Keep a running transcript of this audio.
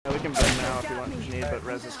grenade, but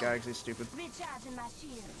res this guy because he's stupid.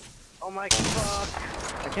 Oh my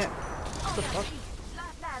fuck! I can't. What the fuck?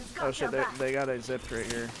 Oh shit, they got a zip right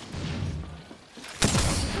here.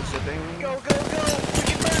 They're zipping. Go, go, go! We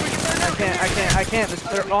can burn, I can't.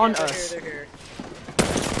 They're on us. They're here.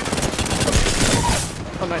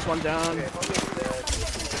 Oh, nice one down. Okay,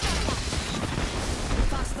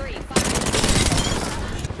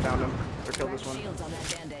 Found him. Or killed this one.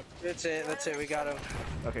 That's it, we got him.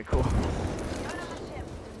 Okay, cool.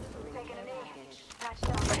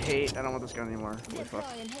 I don't want this gun anymore. Holy fuck.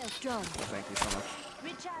 Oh, thank you so much.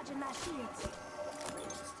 Recharging my shields.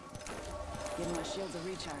 Giving my shields a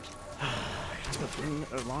recharge.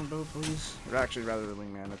 A longbow, please? Or actually, rather the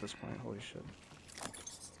wingman at this point. Holy shit.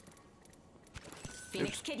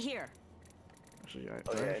 Phoenix kid here. Actually,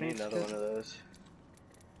 I need another one of those.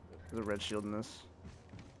 There's a red shield in this.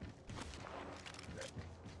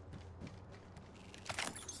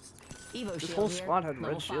 This whole squad had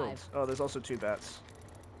red shields. Oh, there's also 2 bats.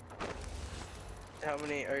 How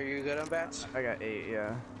many? Are you good on bats? I got 8,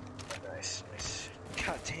 yeah. Nice, nice.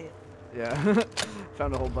 God damn. Yeah.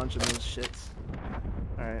 Found a whole bunch of those shits.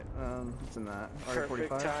 Alright, what's in that?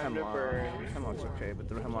 R45? Hemlock. Hemlock's okay, but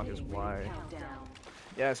the hemlock is Y.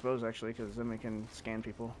 Yeah, I suppose actually, because then we can scan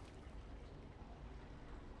people.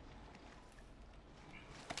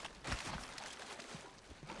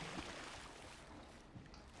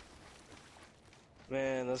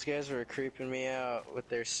 Man, those guys were creeping me out with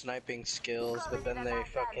their sniping skills, but then they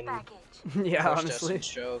fucking yeah, honestly.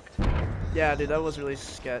 Choked. Yeah, dude, that was really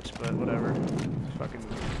sketch, but whatever. Fucking.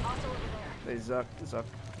 They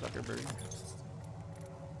Zuckerberg.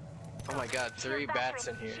 Oh my god, 3 bats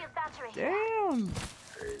in here. Damn.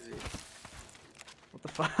 Crazy. What the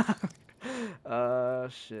fuck?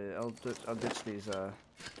 Shit. I'll ditch these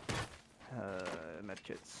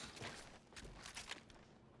medkits.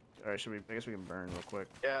 Alright, I guess we can burn real quick.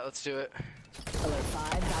 Yeah, let's do it. Alert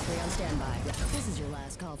 5, Valkyrie on standby. This is your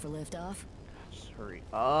last call for liftoff. Just hurry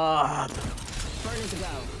up. Burn to go.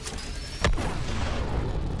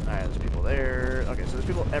 Alright, there's people there. Okay, so there's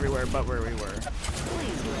people everywhere but where we were.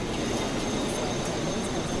 Please direct your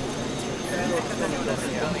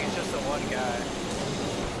This building is just the one guy.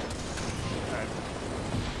 Alright.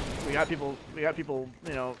 We got people,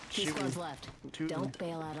 you know, 2 shooting. squads left. Don't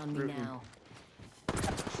bail out on me now.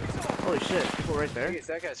 Holy shit, people right there. Jeez,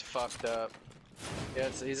 that guy's fucked up. Yeah,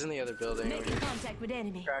 he's in the other building. Making contact with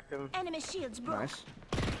enemy. Cracked him. Enemy shields broke. Nice.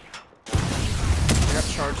 I got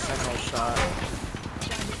charged sentinel shot.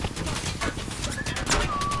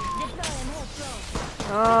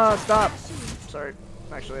 Ah, stop! Sorry.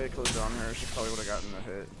 Actually, I closed it on her. She probably would have gotten a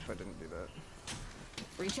hit if I didn't do that.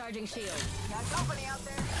 Recharging shield. Got company out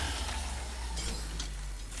there.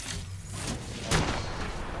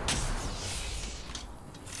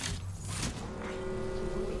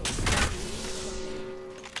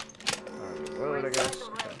 Reload, I guess.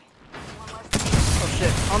 Okay. Oh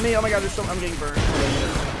shit! On me! Oh my god! I'm getting burned.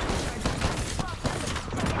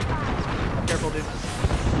 Careful, dude.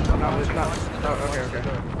 Oh no, it's not. Oh, okay.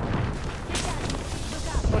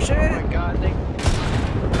 Oh shit! Oh my god,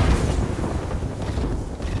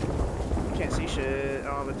 Can't see shit. I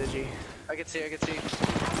don't have a digi. I can see.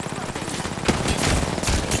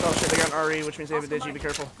 Oh shit! They got an RE, which means they have a digi. Be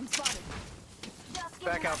careful.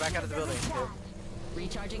 Back out of the building.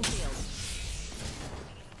 Recharging shield.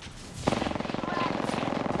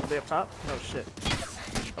 Are they up top? Oh shit.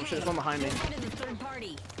 Oh shit, there's one behind me. Third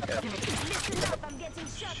party.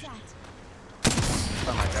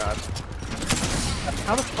 Oh my god.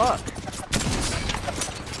 How the fuck?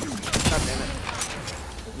 God damn it.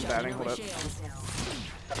 I'm batting, hold up.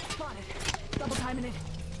 Spotted. Double timing it.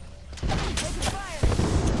 Taking fire.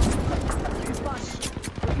 Spot.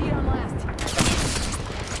 Repeat on last.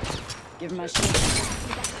 Give him my shield.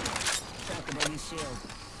 Drop the baby's shield.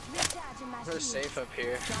 We're safe up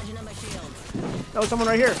here. Charging on my shield. Oh, someone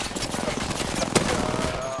right here.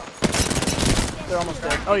 They're almost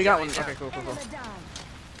dead. Oh, you got one. Okay, cool. I'm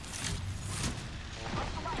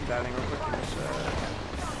batting real quick.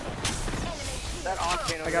 That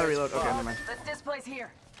octane. I gotta reload. Okay, never mind. Let's displace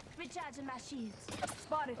here. Recharging my shields.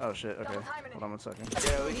 Spotted. Oh shit, okay. Hold on 1 second.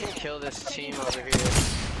 Yeah, we can kill this team over here.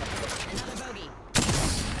 Another bogey.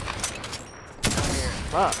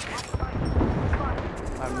 Fuck.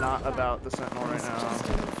 I'm not about the sentinel right now.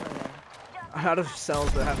 I'm out of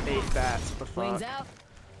cells that have 8 bats. What the fuck? Wings out.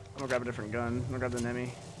 I'm gonna grab a different gun. I'm gonna grab the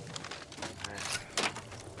Nemi.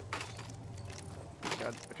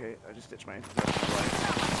 God, okay, I just ditched my life.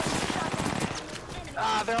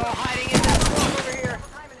 Ah, they're all hiding in that swamp over here.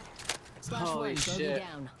 Holy Bogey shit.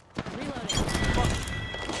 down. Reloading.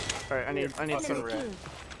 Alright, I need some red.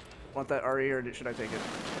 Want that RE or should I take it?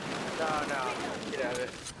 No, get out of it.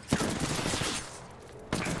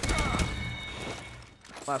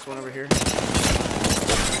 Last one over here. Shields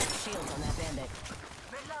on that bandit.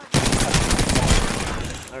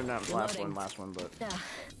 Or not last one, but.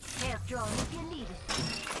 Half drawn if you need it.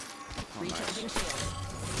 Oh, Recharging nice. shield.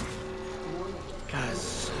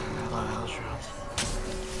 Guys, a lot of health rounds.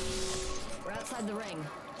 We're outside the ring.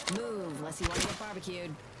 Move, unless you want to get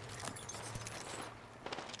barbecued.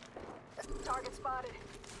 Target spotted.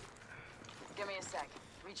 Give me a sec.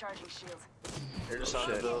 Recharging shields. They're just on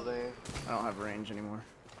the Shit. building. I don't have range anymore.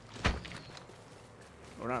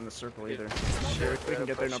 We're not in the circle either. Sure, We can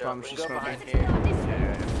get there, no problem. We She's go smoking. behind here.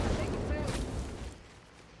 Yeah.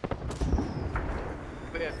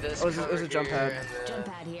 We have this. Oh, there's a jump cover pad. here and Jump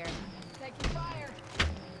pad here. Taking fire.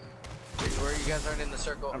 where you guys aren't in the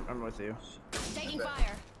circle. I'm with you. Taking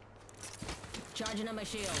fire. Charging on my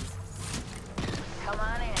shields. Come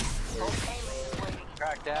on in. Whole payload is waiting.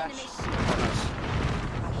 Crack dash.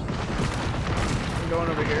 I'm going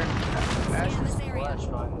over here. Dash Scan is this area. flash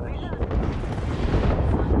finally.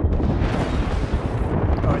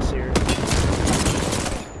 Oh, I see her.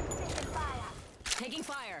 Taking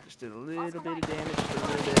fire. Just did a little bit of damage, just a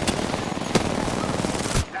little bit.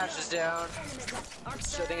 Dash is down. Arc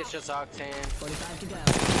So I think it's just Octane. 45 to go.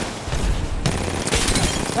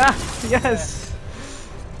 Ah, yes!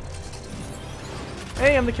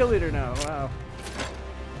 Hey, I'm the kill leader now. Wow.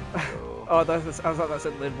 Oh, I thought that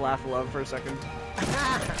said live, laugh, love for a second.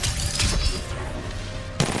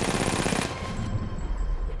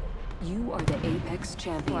 You are the Apex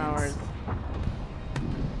champions. Flowers.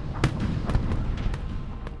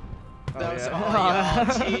 That was all yeah. y'all.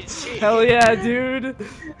 GG. Hell yeah, dude!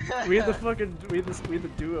 We had the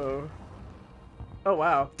duo. Oh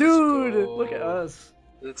wow, dude! go. Look at us.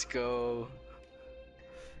 Let's go.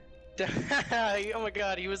 Oh my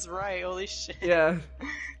god, he was right. Holy shit. Yeah.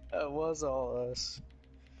 That was all us.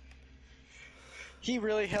 He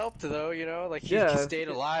really helped though, you know? Like he stayed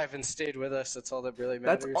alive and stayed with us. That's all that really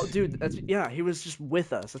matters. That's all, dude. Yeah. He was just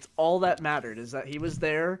with us. That's all that mattered. Is that he was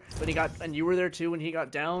there when he got, and you were there too when he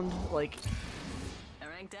got downed. Like, I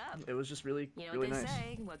ranked up. it was just really, You know really what they nice.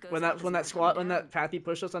 say, what goes When up that is squad, coming when down. that Pathy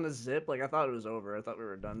pushed us on a zip, like I thought it was over. I thought we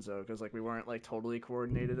were donezo because like we weren't like totally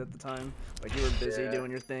coordinated at the time. Like you were busy Yeah.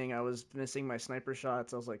 doing your thing. I was missing my sniper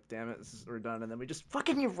shots. I was like, damn it, we're done. And then we just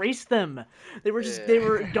fucking erased them. They were just they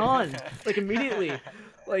were gone like immediately.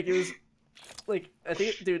 Like it was like I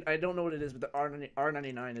think, dude, I don't know what it is, but the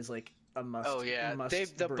R99 is like a must. Oh yeah,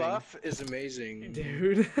 must the bring. buff is amazing.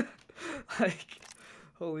 Dude. Like,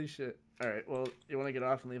 holy shit. Alright, well, you want to get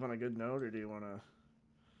off and leave on a good note, or do you want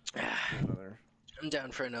to do another? I'm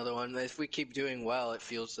down for another one. If we keep doing well, it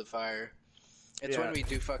fuels the fire. It's Yeah.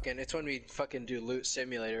 when we fucking do loot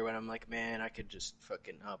simulator when I'm like, man, I could just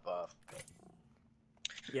fucking hop off.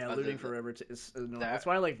 Yeah, Other looting than forever is annoying. that- That's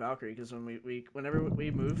why I like Valkyrie, because when whenever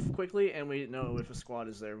we move quickly, and we know if a squad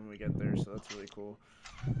is there when we get there, so that's really cool.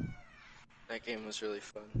 That game was really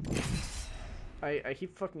fun. I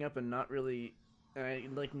keep fucking up and not really... I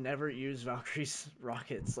like never use Valkyrie's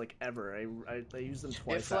rockets like ever. I used them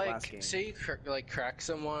twice If that last game. like, say you crack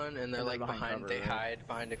someone and they're And like they're behind cover, they right? hide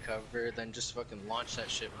behind a cover, then just fucking launch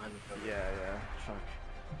that shit behind the cover. Yeah, fuck.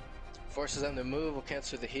 Forces them to move, will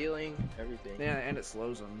cancel the healing, everything. Yeah, and it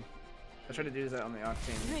slows them. I tried to do that on the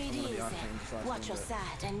Octane. Breathe On one of the easy. Octanes this last Watch game, your but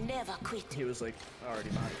side and never quit. he was like already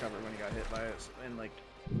behind cover when he got hit by it, and like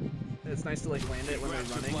it's nice to like land it when they're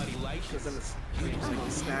running, because then it's you just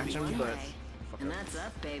like snatch them, but fuck And up. that's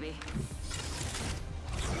up, baby.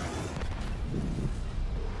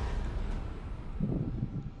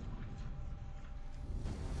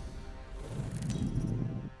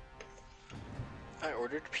 I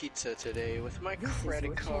ordered pizza today with my This is credit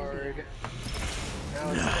your card. champion.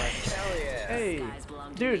 Now it's like, hell yeah. Hey, Skies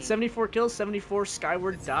belong to dude, me. 74 kills, 74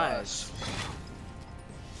 Skyward It's dives.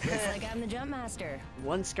 us. Looks like I'm the jump master.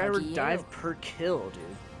 One Skyward you. dive per kill, dude.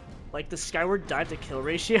 Like the Skyward dive to kill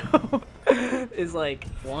ratio is like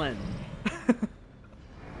 1.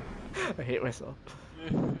 I hate myself.